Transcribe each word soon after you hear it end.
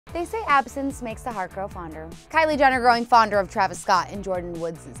They say absence makes the heart grow fonder. Kylie Jenner growing fonder of Travis Scott and Jordyn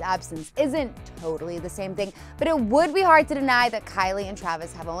Woods' absence isn't totally the same thing, but it would be hard to deny that Kylie and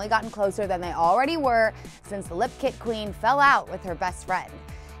Travis have only gotten closer than they already were since the lip kit queen fell out with her best friend.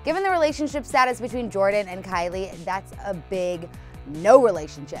 Given the relationship status between Jordyn and Kylie, that's a big no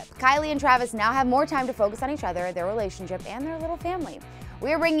relationship. Kylie and Travis now have more time to focus on each other, their relationship, and their little family.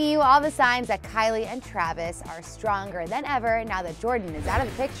 We are bringing you all the signs that Kylie and Travis are stronger than ever now that Jordyn is out of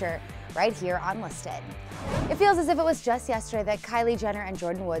the picture, right here on Listed. It feels as if it was just yesterday that Kylie Jenner and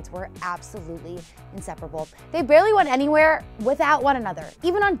Jordyn Woods were absolutely inseparable. They barely went anywhere without one another,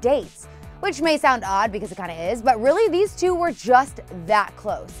 even on dates. Which may sound odd because it kind of is, but really these two were just that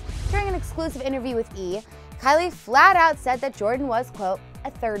close. During an exclusive interview with E!, Kylie flat out said that Jordyn was, quote,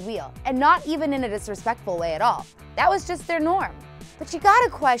 a third wheel, and not even in a disrespectful way at all. That was just their norm. But you gotta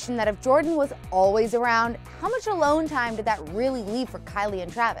question that if Jordyn was always around, how much alone time did that really leave for Kylie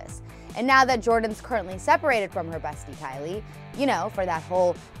and Travis? And now that Jordyn's currently separated from her bestie Kylie, you know, for that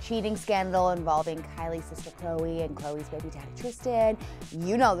whole cheating scandal involving Kylie's sister Khloe and Khloe's baby daddy Tristan,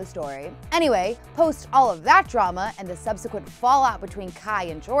 you know the story. Anyway, post all of that drama and the subsequent fallout between Kai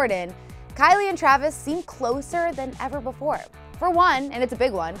and Jordyn, Kylie and Travis seem closer than ever before. For one, and it's a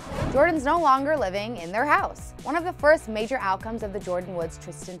big one, Jordyn's no longer living in their house. One of the first major outcomes of the Jordyn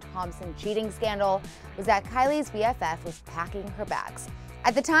Woods-Tristan Thompson cheating scandal was that Kylie's BFF was packing her bags.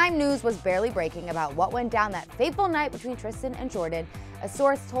 At the time, news was barely breaking about what went down that fateful night between Tristan and Jordyn. A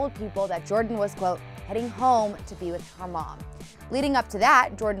source told People that Jordyn was, quote, heading home to be with her mom. Leading up to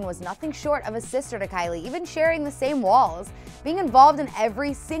that, Jordyn was nothing short of a sister to Kylie, even sharing the same walls, being involved in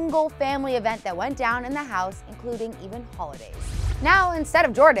every single family event that went down in the house, including even holidays. Now, instead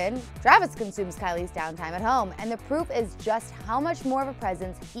of Jordyn, Travis consumes Kylie's downtime at home, and the proof is just how much more of a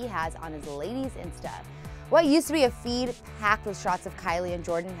presence he has on his ladies' Insta. What used to be a feed packed with shots of Kylie and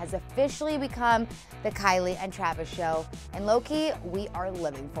Jordyn has officially become the Kylie and Travis show, and low-key, we are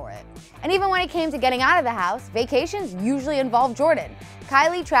living for it. And even when it came to getting out of the house, vacations usually involved Jordyn.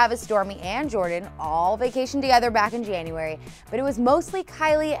 Kylie, Travis, Stormi, and Jordyn all vacationed together back in January, but it was mostly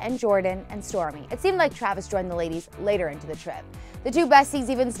Kylie and Jordyn and Stormi. It seemed like Travis joined the ladies later into the trip. The two besties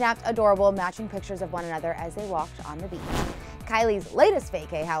even snapped adorable matching pictures of one another as they walked on the beach. Kylie's latest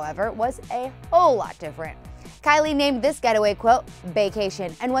vacay, however, was a whole lot different. Kylie named this getaway, quote,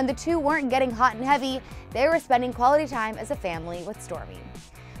 vacation, and when the two weren't getting hot and heavy, they were spending quality time as a family with Stormi.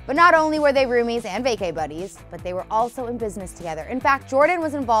 But not only were they roomies and vacay buddies, but they were also in business together. In fact, Jordyn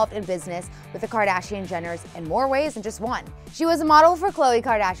was involved in business with the Kardashian Jenners in more ways than just one. She was a model for Khloe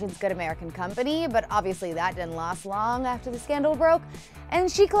Kardashian's Good American Company, but obviously that didn't last long after the scandal broke. And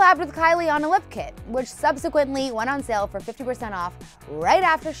she collabed with Kylie on a lip kit, which subsequently went on sale for 50% off right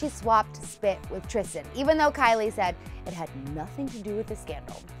after she swapped spit with Tristan, even though Kylie said it had nothing to do with the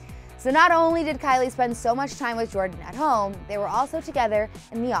scandal. So not only did Kylie spend so much time with Jordyn at home, they were also together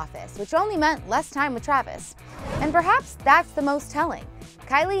in the office, which only meant less time with Travis. And perhaps that's the most telling.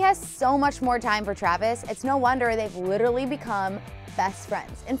 Kylie has so much more time for Travis, it's no wonder they've literally become best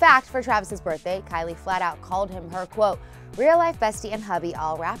friends. In fact, for Travis's birthday, Kylie flat out called him her, quote, real-life bestie and hubby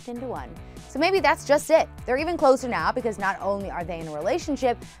all wrapped into one. So maybe that's just it. They're even closer now because not only are they in a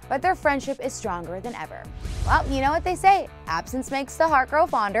relationship, but their friendship is stronger than ever. Well, you know what they say, absence makes the heart grow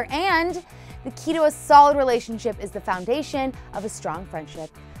fonder, and the key to a solid relationship is the foundation of a strong friendship.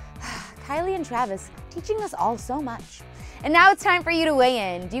 Kylie and Travis teaching us all so much. And now it's time for you to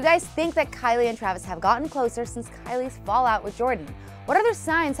weigh in. Do you guys think that Kylie and Travis have gotten closer since Kylie's fallout with Jordyn? What other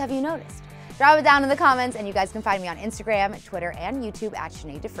signs have you noticed? Drop it down in the comments, and you guys can find me on Instagram, Twitter, and YouTube at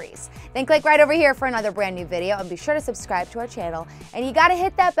Sinead DeFries. Then click right over here for another brand new video, and be sure to subscribe to our channel. And you gotta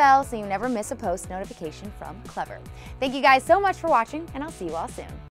hit that bell so you never miss a post notification from Clevver. Thank you guys so much for watching, and I'll see you all soon.